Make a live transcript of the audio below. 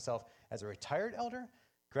myself as a retired elder.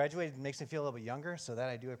 Graduated makes me feel a little bit younger, so that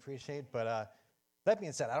I do appreciate. But that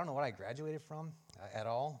being said, I don't know what I graduated from at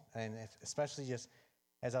all, and especially just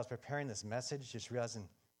as I was preparing this message, just realizing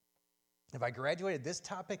if I graduated this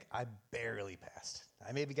topic, I barely passed.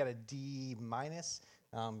 I maybe got a D minus,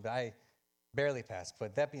 but I barely passed.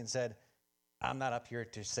 But that being said, I'm not up here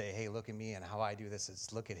to say, hey, look at me and how I do this.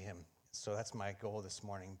 It's look at him. So that's my goal this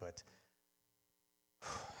morning. But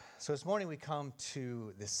so this morning we come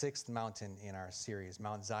to the sixth mountain in our series.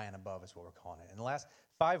 Mount Zion above is what we're calling it. In the last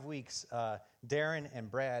 5 weeks, Darren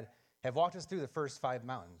and Brad have walked us through the first 5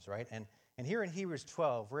 mountains, right? And here in Hebrews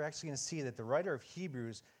 12, we're actually going to see that the writer of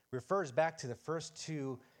Hebrews refers back to the first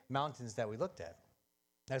 2 mountains that we looked at.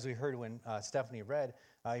 As we heard when Stephanie read,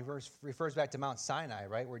 he refers back to Mount Sinai,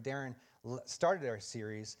 right, where Darren started our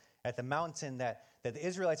series at the mountain that the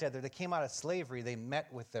Israelites had there. They came out of slavery. They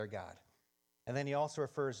met with their God. And then he also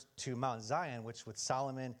refers to Mount Zion, which with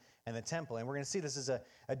Solomon and the temple. And we're going to see this is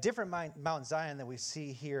a different Mount Zion than we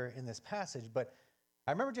see here in this passage. But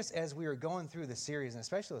I remember just as we were going through the series, and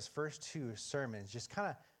especially those first 2 sermons, just kind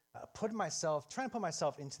of trying to put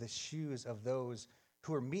myself into the shoes of those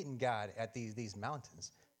who are meeting God at these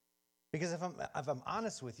mountains. Because if I'm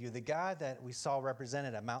honest with you, the God that we saw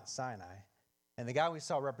represented at Mount Sinai and the God we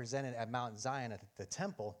saw represented at Mount Zion at the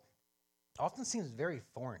temple often seems very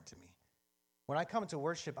foreign to me. When I come to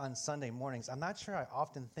worship on Sunday mornings, I'm not sure I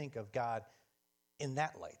often think of God in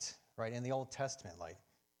that light, right, in the Old Testament light.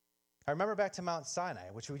 I remember back to Mount Sinai,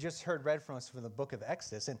 which we just heard read from us from the book of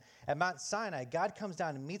Exodus. And at Mount Sinai, God comes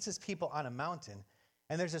down and meets his people on a mountain.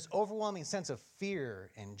 And there's this overwhelming sense of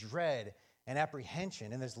fear and dread and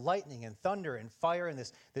apprehension. And there's lightning and thunder and fire and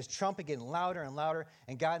this trumpet getting louder and louder.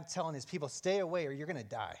 And God telling his people, stay away or you're going to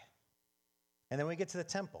die. And then we get to the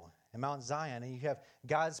temple in Mount Zion, and you have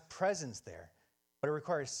God's presence there. But it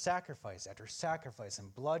requires sacrifice after sacrifice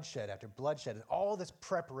and bloodshed after bloodshed and all this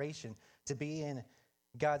preparation to be in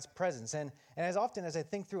God's presence. And as often as I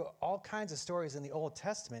think through all kinds of stories in the Old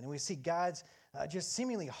Testament, and we see God's just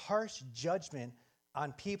seemingly harsh judgment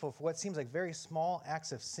on people for what seems like very small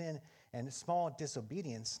acts of sin and small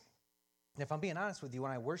disobedience. And if I'm being honest with you,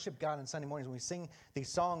 when I worship God on Sunday mornings, when we sing these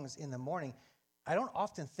songs in the morning, I don't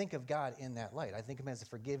often think of God in that light. I think of him as a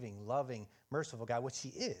forgiving, loving, merciful God, which he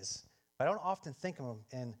is. But I don't often think of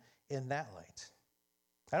him in that light.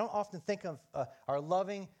 I don't often think of our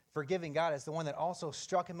loving, forgiving God as the one that also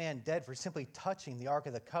struck a man dead for simply touching the Ark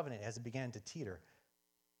of the Covenant as it began to teeter.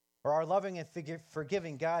 Or our loving and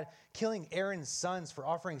forgiving God killing Aaron's sons for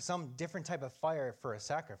offering some different type of fire for a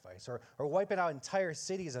sacrifice. Or wiping out entire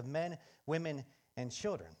cities of men, women, and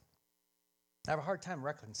children. I have a hard time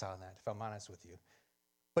reconciling that, if I'm honest with you.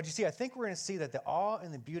 But you see, I think we're going to see that the awe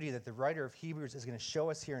and the beauty that the writer of Hebrews is going to show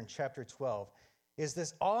us here in chapter 12 is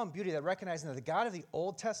this awe and beauty that recognizing that the God of the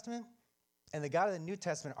Old Testament and the God of the New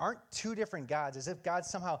Testament aren't 2 different gods, as if God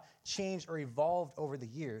somehow changed or evolved over the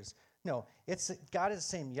years. No, God is the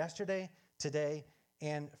same yesterday, today,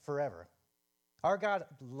 and forever. Our God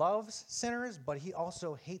loves sinners, but he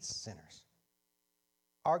also hates sinners.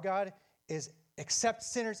 Our God accepts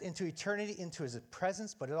sinners into eternity, into his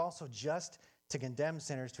presence, but is also just to condemn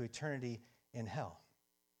sinners to eternity in hell.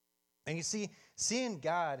 And you see, seeing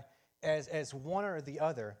God as one or the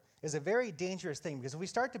other is a very dangerous thing, because if we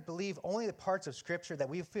start to believe only the parts of Scripture that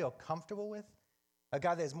we feel comfortable with, a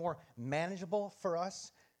God that is more manageable for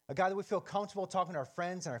us, a God that we feel comfortable talking to our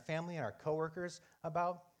friends and our family and our coworkers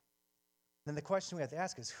about, then the question we have to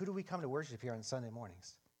ask is, who do we come to worship here on Sunday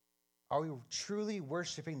mornings? Are we truly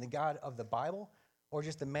worshiping the God of the Bible, or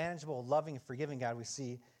just the manageable, loving, and forgiving God we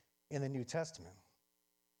see in the New Testament?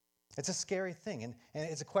 It's a scary thing, and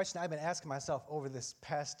it's a question I've been asking myself over this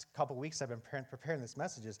past couple weeks I've been preparing this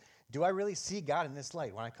message is, do I really see God in this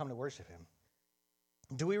light when I come to worship him?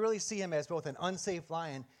 Do we really see him as both an unsafe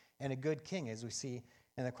lion and a good king, as we see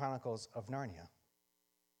in the Chronicles of Narnia?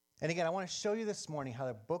 And again, I want to show you this morning how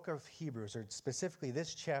the book of Hebrews, or specifically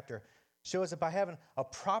this chapter, shows that by having a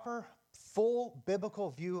proper, full biblical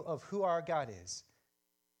view of who our God is,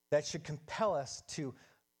 that should compel us to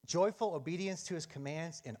joyful obedience to his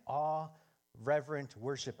commands and awe, reverent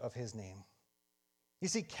worship of his name. You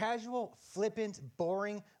see, casual, flippant,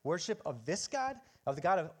 boring worship of this God, of the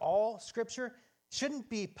God of all Scripture, shouldn't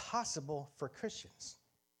be possible for Christians.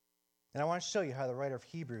 And I want to show you how the writer of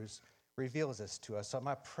Hebrews reveals this to us. So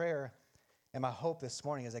my prayer and my hope this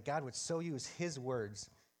morning is that God would so use his words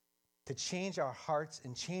to change our hearts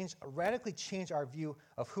and radically change our view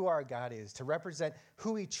of who our God is, to represent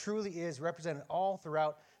who he truly is, represented all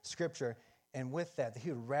throughout Scripture, and with that he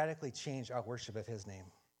would radically change our worship of his name.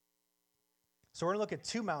 So we're going to look at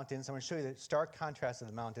 2 mountains. I'm going to show you the stark contrast of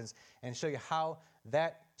the mountains and show you how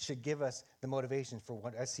that should give us the motivation for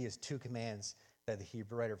what I see as two commands that the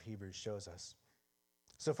writer of Hebrews shows us.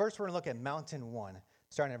 So first we're going to look at mountain 1,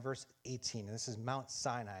 starting at verse 18. And this is Mount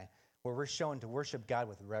Sinai, where we're shown to worship God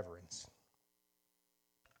with reverence.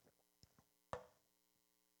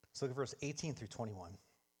 So look at verse 18 through 21. It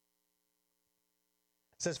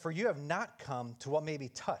says, "For you have not come to what may be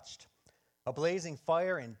touched, a blazing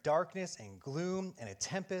fire and darkness and gloom and a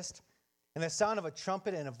tempest, and the sound of a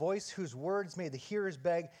trumpet and a voice whose words made the hearers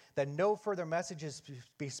beg that no further messages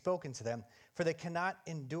be spoken to them, for they cannot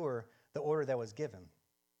endure the order that was given.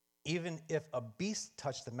 Even if a beast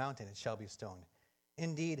touch the mountain, it shall be stoned.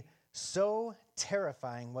 Indeed, so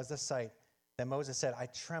terrifying was the sight that Moses said, I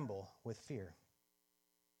tremble with fear."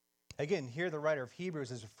 Again, here the writer of Hebrews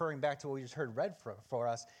is referring back to what we just heard read for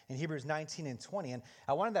us in Hebrews 19 and 20. And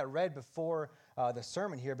I wanted that read before the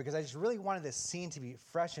sermon here because I just really wanted this scene to be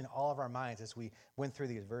fresh in all of our minds as we went through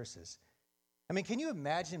these verses. I mean, can you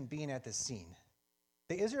imagine being at this scene?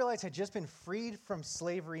 The Israelites had just been freed from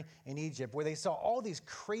slavery in Egypt, where they saw all these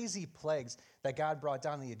crazy plagues that God brought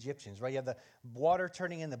down on the Egyptians, right? You have the water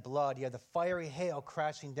turning into blood. You have the fiery hail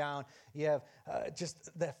crashing down. You have just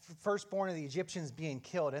the firstborn of the Egyptians being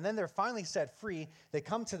killed. And then they're finally set free. They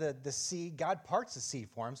come to the sea. God parts the sea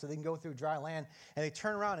for them so they can go through dry land. And they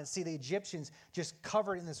turn around and see the Egyptians just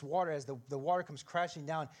covered in this water as the water comes crashing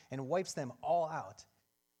down and wipes them all out.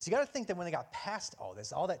 So you got to think that when they got past all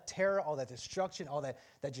this, all that terror, all that destruction, all that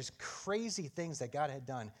just crazy things that God had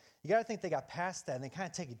done, you got to think they got past that and they kind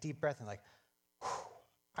of take a deep breath and like,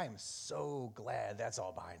 I am so glad that's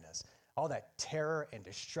all behind us. All that terror and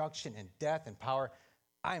destruction and death and power,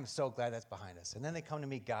 I am so glad that's behind us. And then they come to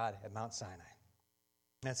meet God at Mount Sinai.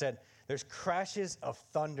 And it said, there's crashes of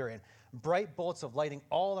thunder and bright bolts of lightning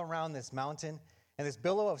all around this mountain. And this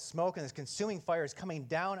billow of smoke and this consuming fire is coming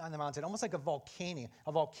down on the mountain, almost like a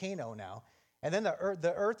volcano now. And then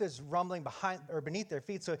the earth is rumbling beneath their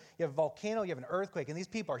feet. So you have a volcano, you have an earthquake, and these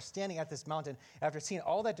people are standing at this mountain after seeing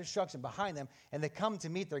all that destruction behind them, and they come to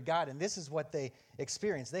meet their God, and this is what they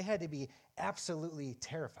experienced. They had to be absolutely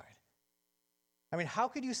terrified. I mean, how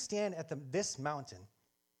could you stand at this mountain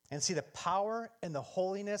and see the power and the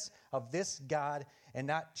holiness of this God and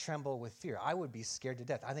not tremble with fear? I would be scared to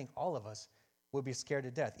death. I think all of us would be scared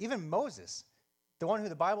to death. Even Moses, the one who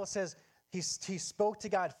the Bible says he spoke to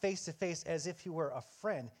God face to face as if he were a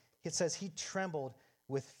friend, it says he trembled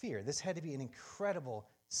with fear. This had to be an incredible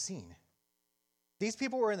scene. These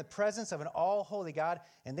people were in the presence of an all-holy God,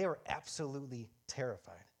 and they were absolutely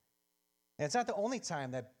terrified. And it's not the only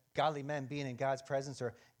time that godly men being in God's presence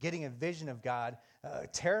or getting a vision of God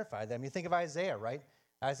terrified them. You think of Isaiah, right?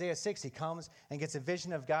 Isaiah 6, he comes and gets a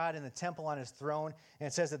vision of God in the temple on his throne, and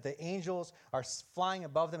it says that the angels are flying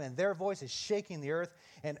above them, and their voice is shaking the earth.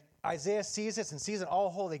 And Isaiah sees this and sees an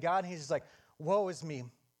all-holy God, and he's just like, woe is me.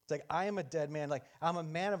 It's like, I am a dead man. Like, I'm a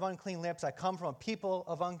man of unclean lips. I come from a people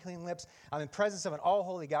of unclean lips. I'm in presence of an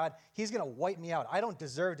all-holy God. He's going to wipe me out. I don't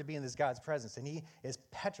deserve to be in this God's presence, and he is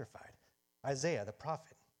petrified. Isaiah, the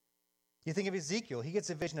prophet. You think of Ezekiel. He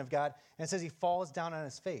gets a vision of God, and it says he falls down on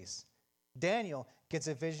his face. Daniel gets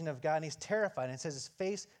a vision of God, and he's terrified, and it says his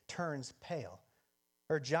face turns pale.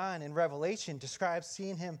 Or John in Revelation describes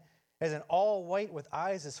seeing him as an all white with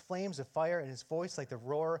eyes as flames of fire and his voice like the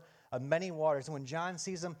roar of many waters. And when John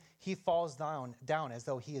sees him, he falls down as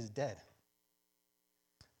though he is dead.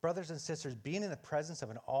 Brothers and sisters, being in the presence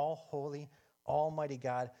of an all-holy, almighty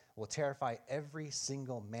God will terrify every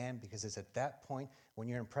single man, because it's at that point when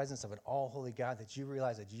you're in presence of an all-holy God that you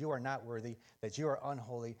realize that you are not worthy, that you are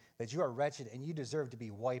unholy, that you are wretched, and you deserve to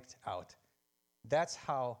be wiped out. That's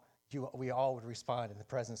how we all would respond in the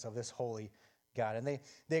presence of this holy God. And they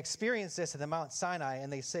experience this at the Mount Sinai,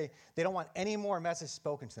 and they say they don't want any more message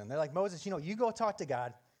spoken to them. They're like, Moses, you go talk to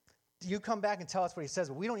God. You come back and tell us what he says,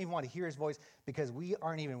 but we don't even want to hear his voice because we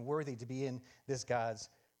aren't even worthy to be in this God's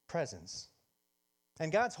presence.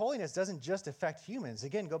 And God's holiness doesn't just affect humans.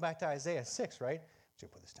 Again, go back to Isaiah 6, right?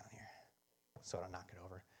 Should put this down here so I don't knock it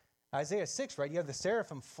over. Isaiah 6, right? You have the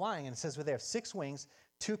seraphim flying, and it says, well, they have 6 wings,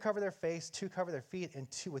 2 cover their face, 2 cover their feet, and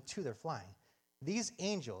 2 they're flying. These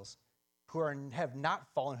angels who have not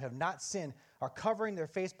fallen, who have not sinned, are covering their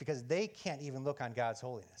face because they can't even look on God's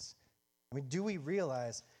holiness. I mean, do we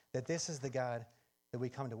realize that this is the God that we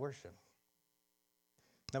come to worship?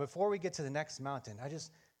 Now, before we get to the next mountain,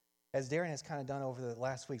 as Darren has kind of done over the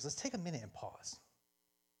last weeks, let's take a minute and pause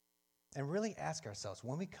and really ask ourselves,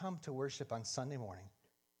 when we come to worship on Sunday morning,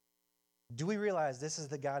 do we realize this is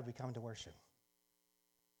the God we come to worship?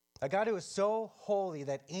 A God who is so holy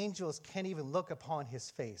that angels can't even look upon his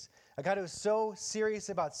face. A God who is so serious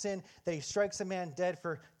about sin that he strikes a man dead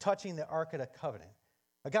for touching the Ark of the Covenant.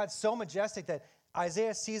 A God so majestic that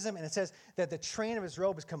Isaiah sees him, and it says that the train of his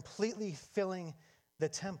robe is completely filling the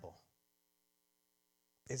temple.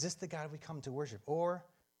 Is this the God we come to worship? Or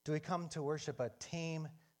do we come to worship a tame,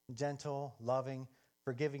 gentle, loving,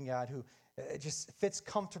 forgiving God who just fits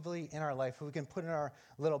comfortably in our life, who we can put in our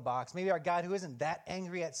little box? Maybe our God who isn't that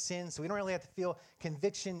angry at sin, so we don't really have to feel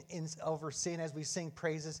conviction over sin as we sing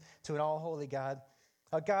praises to an all-holy God.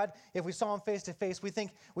 A God, if we saw him face to face, we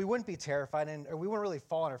think we wouldn't be terrified or we wouldn't really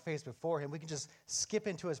fall on our face before him. We can just skip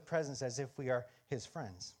into his presence as if we are his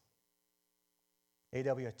friends.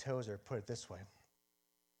 A.W. Tozer put it this way.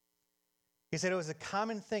 He said, it was a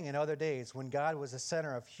common thing in other days when God was the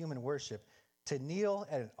center of human worship to kneel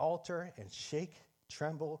at an altar and shake,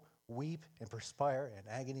 tremble, weep, and perspire in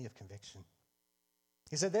agony of conviction.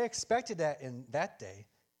 He said they expected that in that day.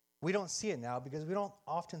 We don't see it now because we don't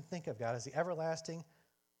often think of God as the everlasting,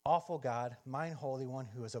 awful God, mine holy one,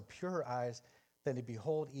 who is of purer eyes than to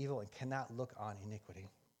behold evil and cannot look on iniquity.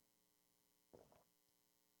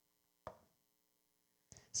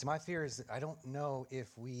 So my fear is that I don't know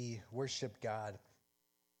if we worship God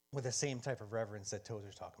with the same type of reverence that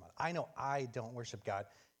Tozer's talking about. I know I don't worship God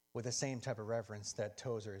with the same type of reverence that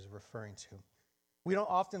Tozer is referring to. We don't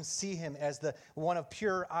often see him as the one of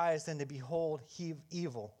purer eyes than to behold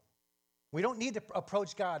evil. We don't need to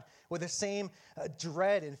approach God with the same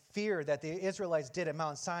dread and fear that the Israelites did at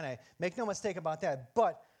Mount Sinai. Make no mistake about that.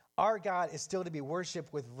 But our God is still to be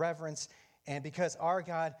worshiped with reverence, and because our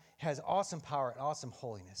God has awesome power and awesome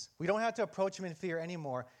holiness. We don't have to approach him in fear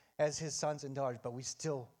anymore as his sons and daughters, but we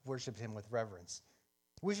still worship him with reverence.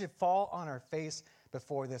 We should fall on our face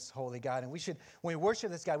before this holy God. And when we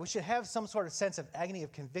worship this God, we should have some sort of sense of agony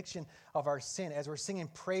of conviction of our sin as we're singing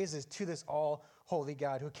praises to this all-holy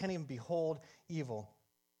God who can't even behold evil.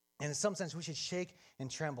 And in some sense, we should shake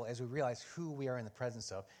and tremble as we realize who we are in the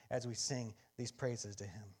presence of as we sing these praises to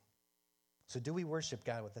him. So do we worship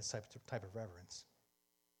God with this type of reverence?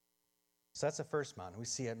 So that's the first mountain we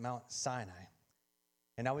see at Mount Sinai.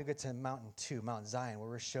 And now we get to mountain 2, Mount Zion, where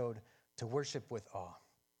we're showed to worship with awe.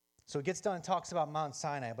 So he gets done and talks about Mount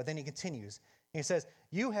Sinai, but then he continues. And he says,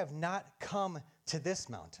 you have not come to this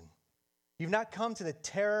mountain. You've not come to the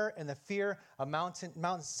terror and the fear of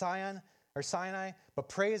Mount Zion or Sinai, but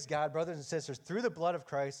praise God, brothers and sisters, through the blood of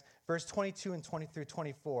Christ, verse 22 and 20 through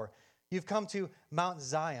 24. You've come to Mount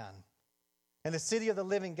Zion, and the city of the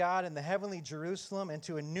living God, and the heavenly Jerusalem, and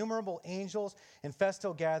to innumerable angels and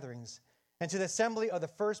festal gatherings, and to the assembly of the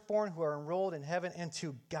firstborn who are enrolled in heaven, and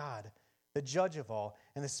to God, the judge of all,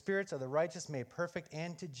 and the spirits of the righteous made perfect,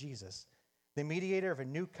 and to Jesus, the mediator of a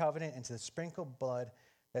new covenant, and to the sprinkled blood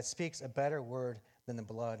that speaks a better word than the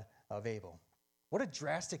blood of Abel. What a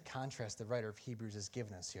drastic contrast the writer of Hebrews has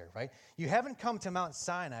given us here, right? You haven't come to Mount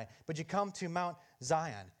Sinai, but you come to Mount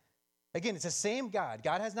Zion. Again, it's the same God.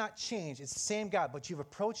 God has not changed. It's the same God, but you've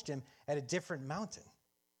approached him at a different mountain.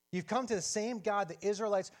 You've come to the same God the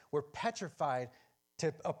Israelites were petrified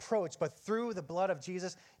to approach, but through the blood of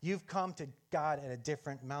Jesus, you've come to God at a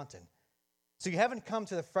different mountain. So you haven't come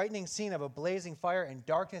to the frightening scene of a blazing fire and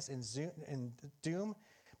darkness and doom,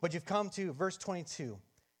 but you've come to verse 22,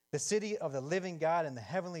 the city of the living God and the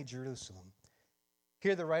heavenly Jerusalem.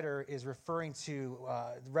 Here the writer is referring to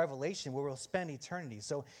Revelation, where we'll spend eternity.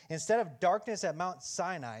 So instead of darkness at Mount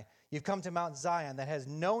Sinai, you've come to Mount Zion that has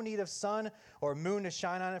no need of sun or moon to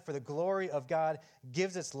shine on it, for the glory of God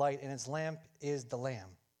gives its light, and its lamp is the Lamb.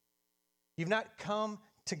 You've not come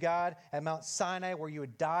to God at Mount Sinai, where you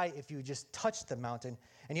would die if you just touched the mountain,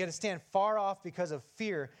 and you had to stand far off because of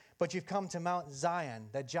fear, but you've come to Mount Zion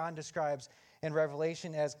that John describes in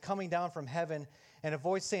Revelation as coming down from heaven, and a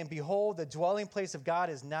voice saying, behold, the dwelling place of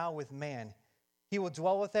God is now with man. He will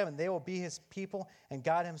dwell with them, and they will be his people, and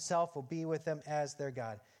God himself will be with them as their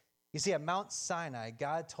God. You see, at Mount Sinai,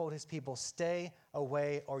 God told his people, stay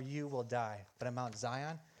away or you will die. But at Mount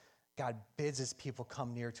Zion, God bids his people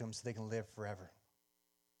come near to him so they can live forever.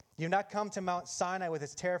 You've not come to Mount Sinai with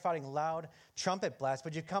its terrifying loud trumpet blast,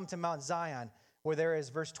 but you've come to Mount Zion, where there is,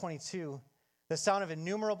 verse 22, the sound of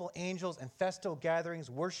innumerable angels and festal gatherings,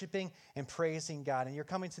 worshiping and praising God. And you're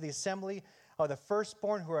coming to the assembly of the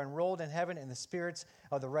firstborn who are enrolled in heaven, and the spirits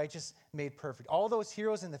of the righteous made perfect. All those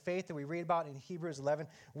heroes in the faith that we read about in Hebrews 11,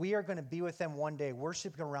 we are going to be with them one day,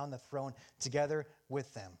 worshiping around the throne together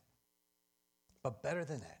with them. But better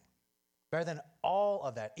than that, better than all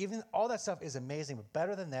of that, even all that stuff is amazing, but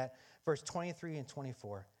better than that, verse 23 and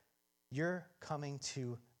 24, you're coming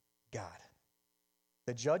to God,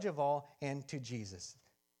 the judge of all, and to Jesus.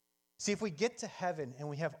 See, if we get to heaven and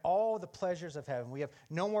we have all the pleasures of heaven, we have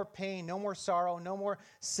no more pain, no more sorrow, no more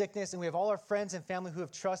sickness, and we have all our friends and family who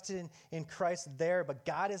have trusted in Christ there, but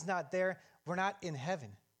God is not there, we're not in heaven.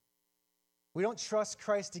 We don't trust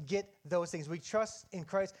Christ to get those things. We trust in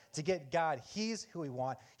Christ to get God. He's who we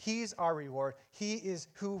want. He's our reward. He is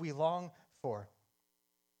who we long for.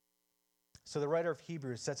 So the writer of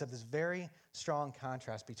Hebrews sets up this very strong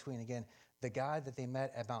contrast between, again, the God that they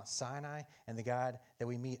met at Mount Sinai and the God that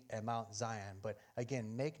we meet at Mount Zion. But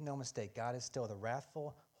again, make no mistake, God is still the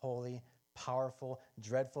wrathful, holy, powerful,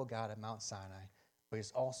 dreadful God at Mount Sinai, but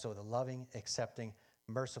he's also the loving, accepting,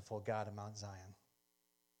 merciful God at Mount Zion.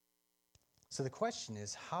 So the question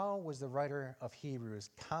is, how was the writer of Hebrews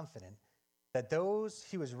confident that those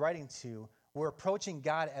he was writing to were approaching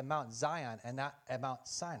God at Mount Zion and not at Mount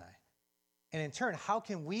Sinai? And in turn, how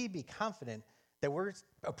can we be confident that we're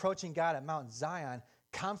approaching God at Mount Zion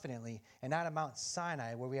confidently and not at Mount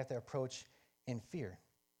Sinai where we have to approach in fear?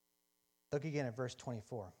 Look again at verse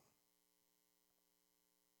 24.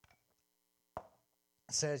 It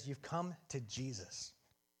says, you've come to Jesus,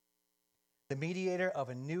 the mediator of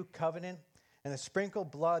a new covenant, and the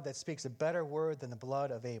sprinkled blood that speaks a better word than the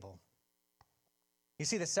blood of Abel. You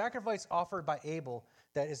see, the sacrifice offered by Abel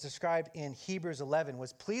that is described in Hebrews 11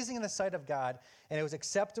 was pleasing in the sight of God, and it was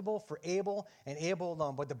acceptable for Abel and Abel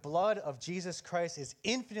alone. But the blood of Jesus Christ is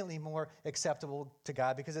infinitely more acceptable to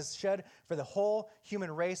God because it's shed for the whole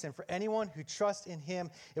human race, and for anyone who trusts in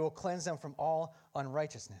him, it will cleanse them from all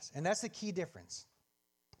unrighteousness. And that's the key difference.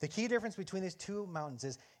 The key difference between these two mountains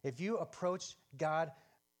is if you approach God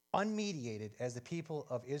unmediated, as the people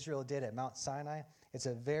of Israel did at Mount Sinai, it's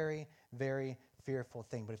a very, very fearful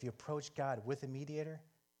thing. But if you approach God with a mediator,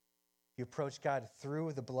 you approach God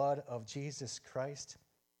through the blood of Jesus Christ,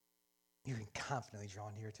 you can confidently draw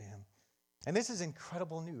near to him. And this is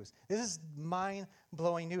incredible news. This is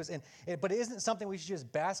mind-blowing news. But it isn't something we should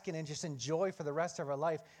just bask in and just enjoy for the rest of our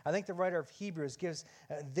life. I think the writer of Hebrews gives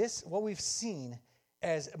what we've seen,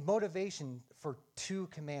 as motivation for two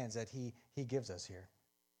commands that he gives us here.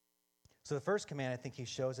 So the first command I think he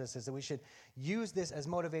shows us is that we should use this as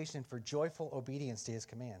motivation for joyful obedience to his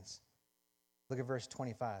commands. Look at verse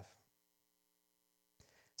 25. It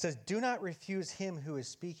says, do not refuse him who is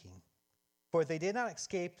speaking, for they did not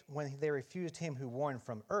escape when they refused him who warned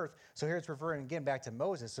from earth. So here it's referring again back to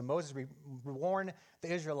Moses. So Moses warned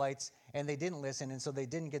the Israelites, and they didn't listen, and so they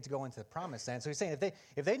didn't get to go into the promised land. So he's saying if they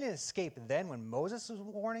didn't escape then when Moses was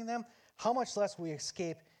warning them, how much less will we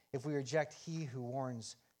escape if we reject he who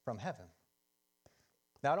warns from heaven?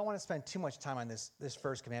 Now, I don't want to spend too much time on this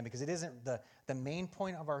first command because it isn't the main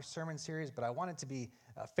point of our sermon series, but I want it to be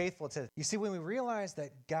faithful to. You see, when we realize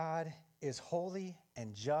that God is holy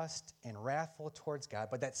and just and wrathful towards God,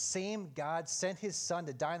 but that same God sent his son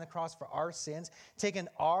to die on the cross for our sins, taking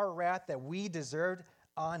our wrath that we deserved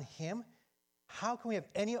on him, how can we have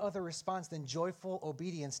any other response than joyful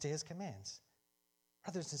obedience to his commands?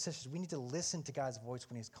 Brothers and sisters, we need to listen to God's voice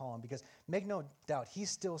when he's calling, because make no doubt, he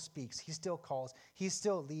still speaks, he still calls, he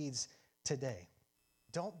still leads today.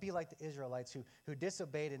 Don't be like the Israelites who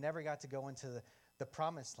disobeyed and never got to go into the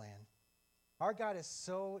promised land. Our God is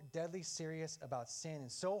so deadly serious about sin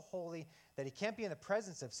and so holy that he can't be in the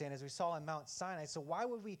presence of sin, as we saw on Mount Sinai. So why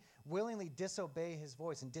would we willingly disobey his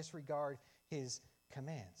voice and disregard his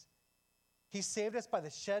commands? He saved us by the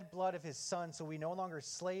shed blood of his son, so we no longer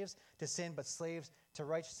slaves to sin, but slaves to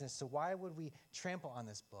righteousness. So why would we trample on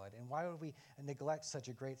this blood? And why would we neglect such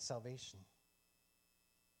a great salvation?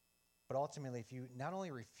 But ultimately, if you not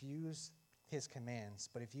only refuse his commands,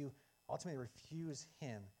 but if you ultimately refuse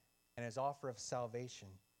him and his offer of salvation,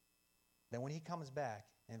 then when he comes back,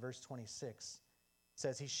 in verse 26, it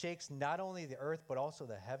says he shakes not only the earth, but also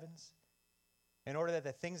the heavens, in order that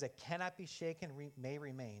the things that cannot be shaken may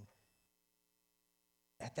remain.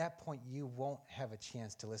 At that point, you won't have a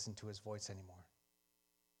chance to listen to his voice anymore.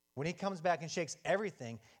 When he comes back and shakes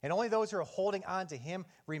everything, and only those who are holding on to him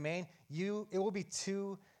remain, it will be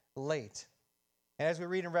too late. And as we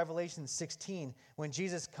read in Revelation 16, when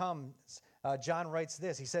Jesus comes, John writes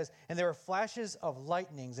this. He says, and there were flashes of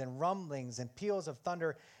lightnings and rumblings and peals of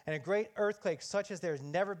thunder and a great earthquake such as there has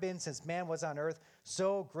never been since man was on earth.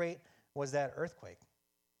 So great was that earthquake.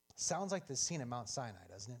 Sounds like the scene at Mount Sinai,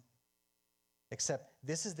 doesn't it? Except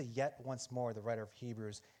this is the yet once more the writer of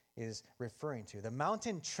Hebrews is referring to. The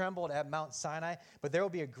mountain trembled at Mount Sinai, but there will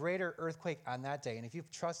be a greater earthquake on that day. And if you've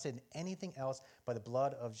trusted in anything else but the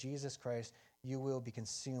blood of Jesus Christ, you will be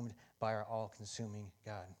consumed by our all-consuming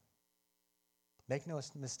God. Make no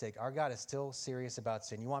mistake, our God is still serious about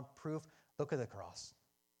sin. You want proof? Look at the cross,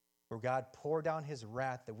 where God poured down his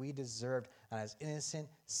wrath that we deserved on his innocent,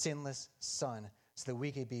 sinless son so that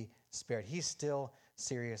we could be spared. He's still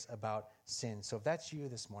serious about sin. So if that's you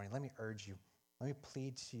this morning, let me urge you. Let me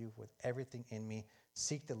plead to you with everything in me.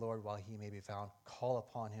 Seek the Lord while he may be found. Call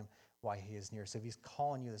upon him while he is near. So if he's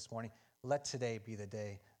calling you this morning, let today be the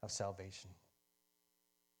day of salvation.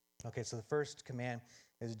 Okay, so the first command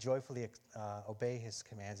is joyfully obey his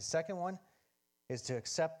commands. The second one is to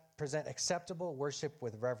present acceptable worship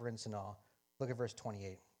with reverence and awe. Look at verse 28.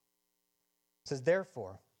 It says,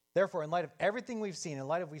 Therefore, in light of everything we've seen, in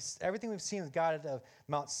light of everything we've seen with God of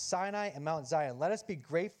Mount Sinai and Mount Zion, let us be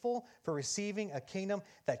grateful for receiving a kingdom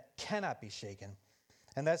that cannot be shaken.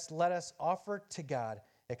 And let us offer to God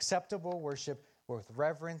acceptable worship with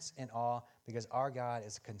reverence and awe, because our God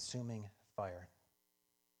is a consuming fire.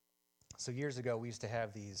 So years ago, we used to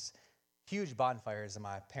have these huge bonfires in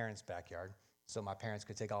my parents' backyard, so my parents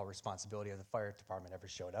could take all responsibility if the fire department ever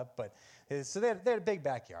showed up. So they had a big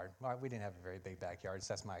backyard. Well, we didn't have a very big backyard,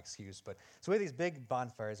 so that's my excuse. So we had these big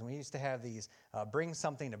bonfires, and we used to have these bring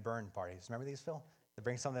something to burn parties. Remember these, Phil? The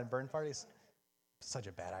bring something to burn parties? Such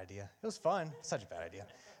a bad idea. It was fun. Such a bad idea.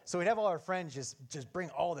 So we'd have all our friends just bring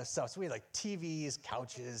all this stuff. So we had like TVs,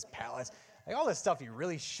 couches, pallets, like all this stuff you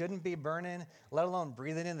really shouldn't be burning, let alone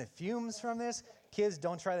breathing in the fumes from this. Kids,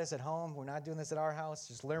 don't try this at home. We're not doing this at our house.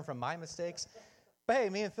 Just learn from my mistakes. But hey,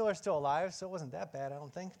 me and Phil are still alive, so it wasn't that bad, I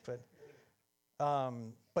don't think. But I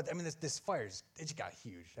mean, this fire, it just got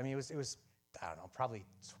huge. I mean, it was I don't know, probably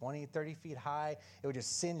 20, 30 feet high. It would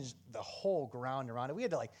just singe the whole ground around it. We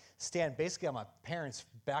had to stand basically on my parents'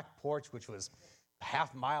 back porch, which was a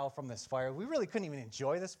half mile from this fire. We really couldn't even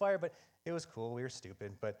enjoy this fire, but it was cool. We were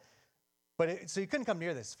stupid. So you couldn't come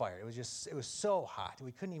near this fire. It was so hot.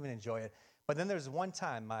 We couldn't even enjoy it. But then there was one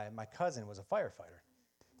time my cousin was a firefighter.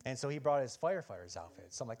 And so he brought his firefighter's outfit.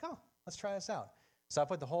 So I'm like, oh, let's try this out. So I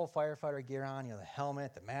put the whole firefighter gear on, the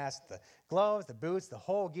helmet, the mask, the gloves, the boots, the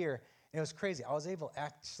whole gear. And it was crazy. I was able to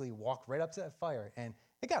actually walk right up to that fire. And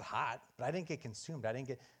it got hot, but I didn't get consumed. I didn't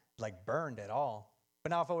get burned at all. But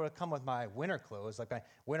now if I would have come with my winter clothes, like my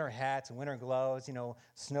winter hats and winter gloves,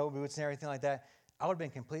 snow boots and everything like that, I would have been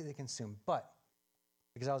completely consumed. But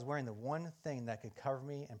because I was wearing the one thing that could cover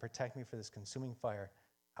me and protect me for this consuming fire,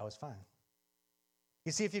 I was fine.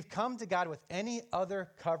 You see, if you've come to God with any other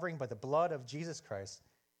covering but the blood of Jesus Christ,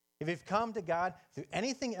 if you've come to God through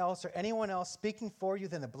anything else or anyone else speaking for you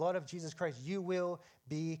than the blood of Jesus Christ, you will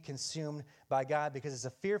be consumed by God, because it's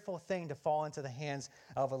a fearful thing to fall into the hands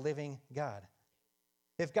of a living God.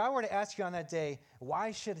 If God were to ask you on that day,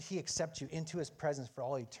 why should he accept you into his presence for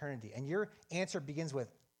all eternity? And your answer begins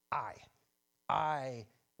with, I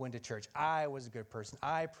went to church. I was a good person.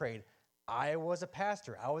 I prayed. I was a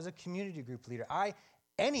pastor. I was a community group leader. I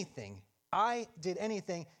did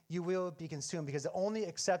anything, you will be consumed, because the only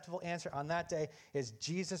acceptable answer on that day is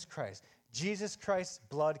Jesus Christ. Jesus Christ's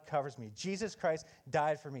blood covers me. Jesus Christ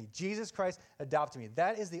died for me. Jesus Christ adopted me.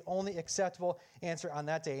 That is the only acceptable answer on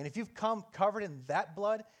that day. And if you've come covered in that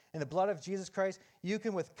blood, in the blood of Jesus Christ, you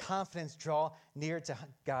can with confidence draw near to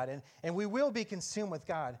God. And we will be consumed with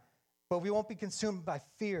God, but we won't be consumed by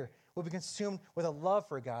fear. We'll be consumed with a love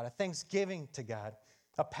for God, a thanksgiving to God,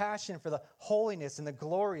 a passion for the holiness and the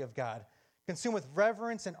glory of God, consumed with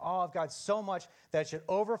reverence and awe of God so much that it should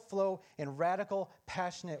overflow in radical,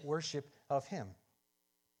 passionate worship of him.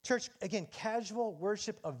 Church, again, casual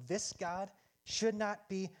worship of this God should not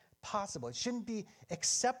be possible. It shouldn't be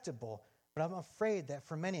acceptable, but I'm afraid that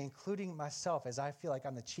for many, including myself, as I feel like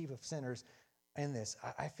I'm the chief of sinners in this,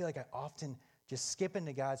 I feel like I often just skip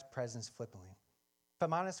into God's presence flippantly. If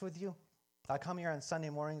I'm honest with you, I come here on Sunday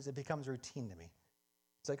mornings, it becomes routine to me.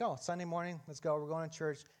 It's like, oh, Sunday morning, let's go. We're going to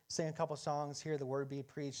church, sing a couple songs, hear the word be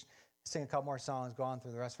preached, sing a couple more songs, go on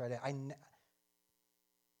through the rest of our day.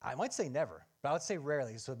 I might say never, but I would say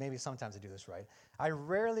rarely, so maybe sometimes I do this right. I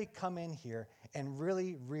rarely come in here and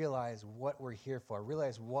really realize what we're here for,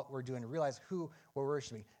 realize what we're doing, realize who we're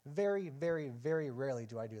worshiping. Very, very, very rarely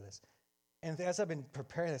do I do this. And as I've been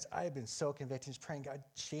preparing this, I've been so convicted, just praying God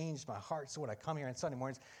changed my heart. So when I come here on Sunday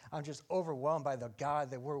mornings, I'm just overwhelmed by the God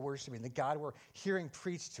that we're worshiping, the God we're hearing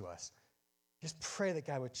preached to us. Just pray that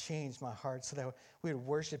God would change my heart so that we would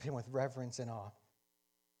worship him with reverence and awe.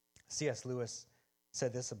 C.S. Lewis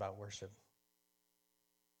said this about worship.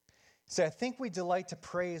 He said, I think we delight to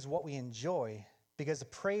praise what we enjoy, because the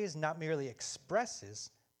praise not merely expresses,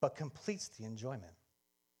 but completes the enjoyment.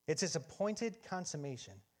 It's its appointed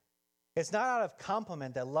consummation. It's not out of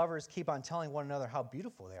compliment that lovers keep on telling one another how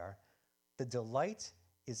beautiful they are. The delight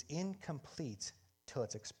is incomplete till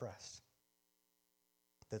it's expressed.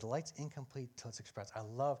 The delight's incomplete till it's expressed. I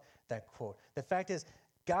love that quote. The fact is,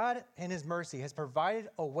 God in his mercy has provided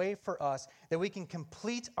a way for us that we can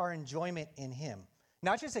complete our enjoyment in him.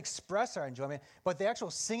 Not just express our enjoyment, but the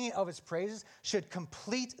actual singing of his praises should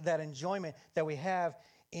complete that enjoyment that we have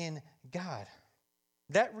in God.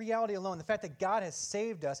 That reality alone, the fact that God has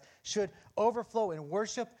saved us, should overflow in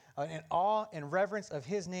worship in awe and reverence of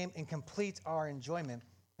his name and complete our enjoyment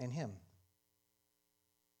in him.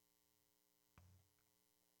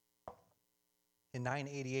 In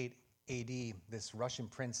 988 AD, this Russian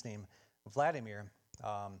prince named Vladimir,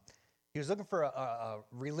 he was looking for a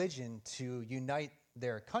religion to unite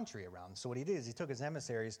their country around. So what he did is he took his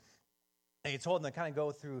emissaries and he told them to kind of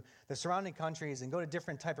go through the surrounding countries and go to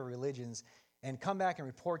different type of religions and come back and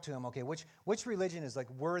report to him, okay, which religion is like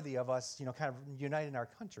worthy of us, kind of uniting our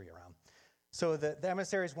country around. So the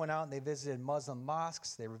emissaries went out and they visited Muslim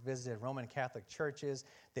mosques, they visited Roman Catholic churches,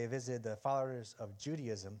 they visited the followers of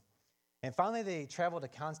Judaism. And finally, they traveled to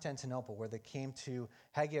Constantinople, where they came to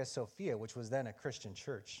Hagia Sophia, which was then a Christian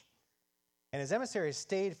church. And his emissaries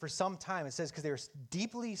stayed for some time, it says, because they were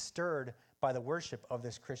deeply stirred by the worship of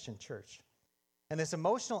this Christian church. And this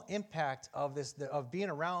emotional impact of being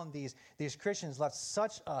around these Christians left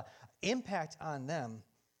such an impact on them,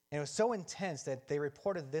 and it was so intense that they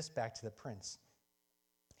reported this back to the prince.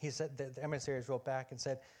 He said, the emissaries wrote back and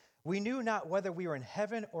said, "We knew not whether we were in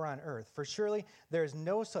heaven or on earth, for surely there is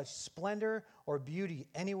no such splendor or beauty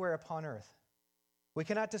anywhere upon earth. We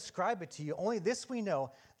cannot describe it to you. Only this we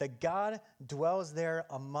know, that God dwells there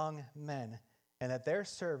among men, and that their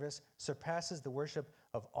service surpasses the worship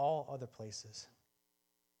of all other places."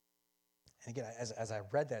 And again, as I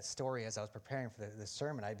read that story, as I was preparing for this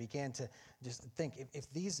sermon, I began to just think,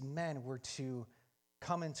 if these men were to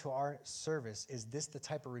come into our service, is this the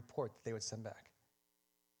type of report that they would send back?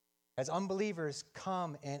 As unbelievers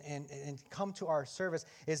come and come to our service,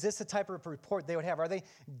 is this the type of report they would have? Are they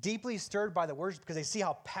deeply stirred by the worship because they see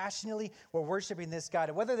how passionately we're worshiping this God?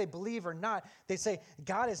 And whether they believe or not, they say,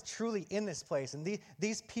 God is truly in this place. And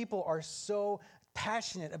these people are so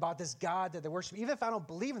passionate about this God that they're worshiping. Even if I don't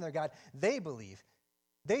believe in their God, they believe.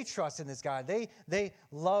 They trust in this God. They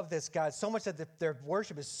love this God so much that their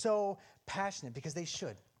worship is so passionate, because they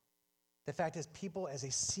should. The fact is, people, as they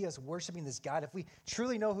see us worshiping this God, if we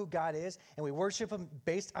truly know who God is and we worship him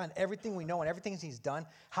based on everything we know and everything he's done,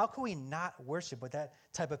 how can we not worship with that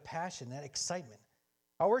type of passion, that excitement?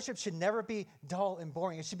 Our worship should never be dull and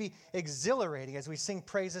boring. It should be exhilarating as we sing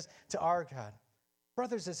praises to our God.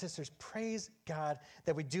 Brothers and sisters, praise God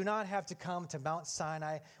that we do not have to come to Mount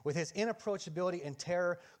Sinai with his inapproachability and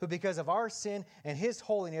terror, who because of our sin and his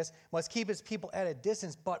holiness must keep his people at a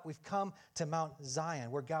distance, but we've come to Mount Zion,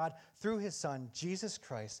 where God, through his Son, Jesus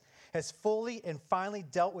Christ, has fully and finally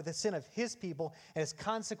dealt with the sin of his people and has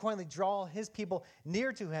consequently drawn his people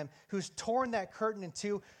near to him, who's torn that curtain in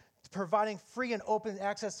two, providing free and open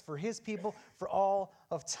access for his people for all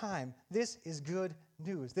of time. This is good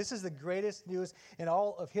news. This is the greatest news in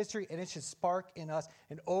all of history, and it should spark in us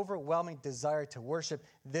an overwhelming desire to worship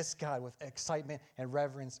this God with excitement and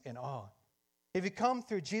reverence and awe. If you come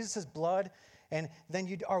through Jesus' blood, and then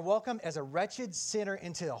you are welcome as a wretched sinner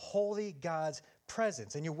into the holy God's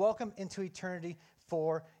presence, and you're welcome into eternity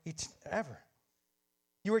forever.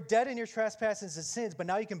 You were dead in your trespasses and sins, but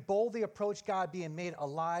now you can boldly approach God, being made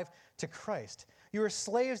alive to Christ. You were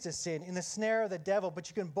slaves to sin in the snare of the devil, but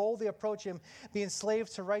you can boldly approach him, being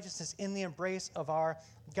slaves to righteousness in the embrace of our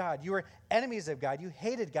God. You were enemies of God. You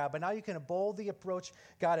hated God, but now you can boldly approach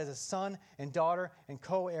God as a son and daughter and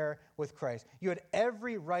co-heir with Christ. You had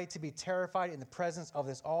every right to be terrified in the presence of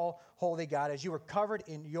this all-holy God, as you were covered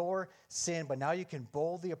in your sin, but now you can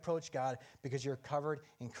boldly approach God because you're covered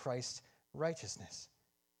in Christ's righteousness.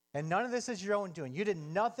 And none of this is your own doing. You did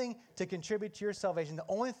nothing to contribute to your salvation. The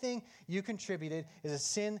only thing you contributed is a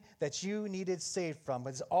sin that you needed saved from. But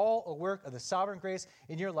it's all a work of the sovereign grace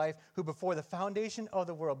in your life, who before the foundation of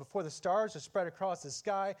the world, before the stars were spread across the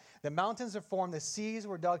sky, the mountains were formed, the seas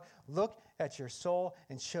were dug, looked at your soul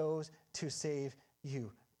and chose to save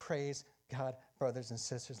you. Praise God, brothers and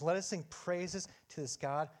sisters. Let us sing praises to this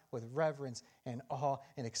God with reverence and awe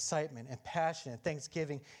and excitement and passion and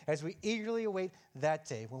thanksgiving as we eagerly await that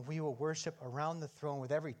day when we will worship around the throne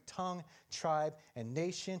with every tongue, tribe, and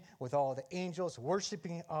nation, with all the angels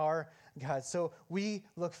worshiping our God. So we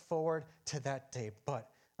look forward to that day. But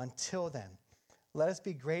until then, let us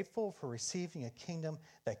be grateful for receiving a kingdom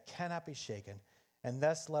that cannot be shaken. And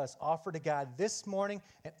thus let us offer to God this morning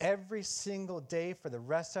and every single day for the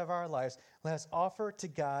rest of our lives, let us offer to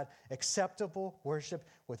God acceptable worship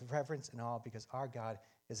with reverence and awe, because our God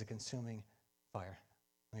is a consuming fire.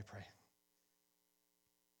 Let me pray.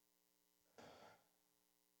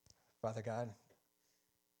 Father God,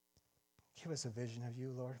 give us a vision of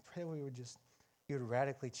you, Lord. Pray you would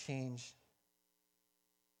radically change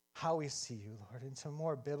how we see you, Lord, into a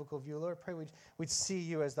more biblical view. Lord, pray we'd see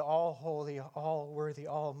you as the all-holy, all-worthy,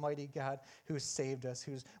 almighty God who has saved us,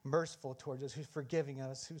 who's merciful towards us, who's forgiving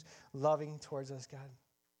us, who's loving towards us, God.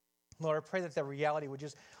 Lord, I pray that reality would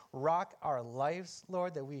just rock our lives,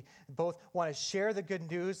 Lord, that we both want to share the good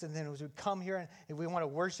news, and then as we come here and we want to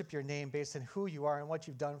worship your name based on who you are and what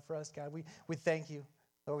you've done for us, God. We thank you.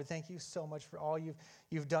 Lord, we thank you so much for all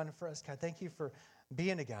you've done for us, God. Thank you for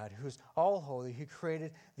being a God who's all holy, who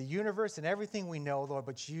created the universe and everything we know, Lord,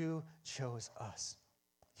 but you chose us.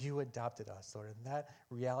 You adopted us, Lord, and that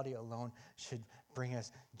reality alone should bring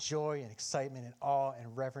us joy and excitement and awe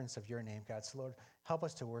and reverence of your name, God. So, Lord, help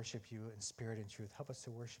us to worship you in spirit and truth. Help us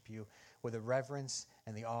to worship you with the reverence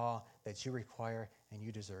and the awe that you require and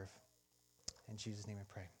you deserve. In Jesus' name we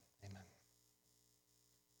pray. Amen.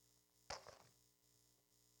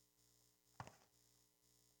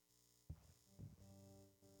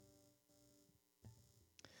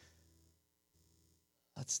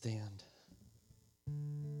 Let's stand.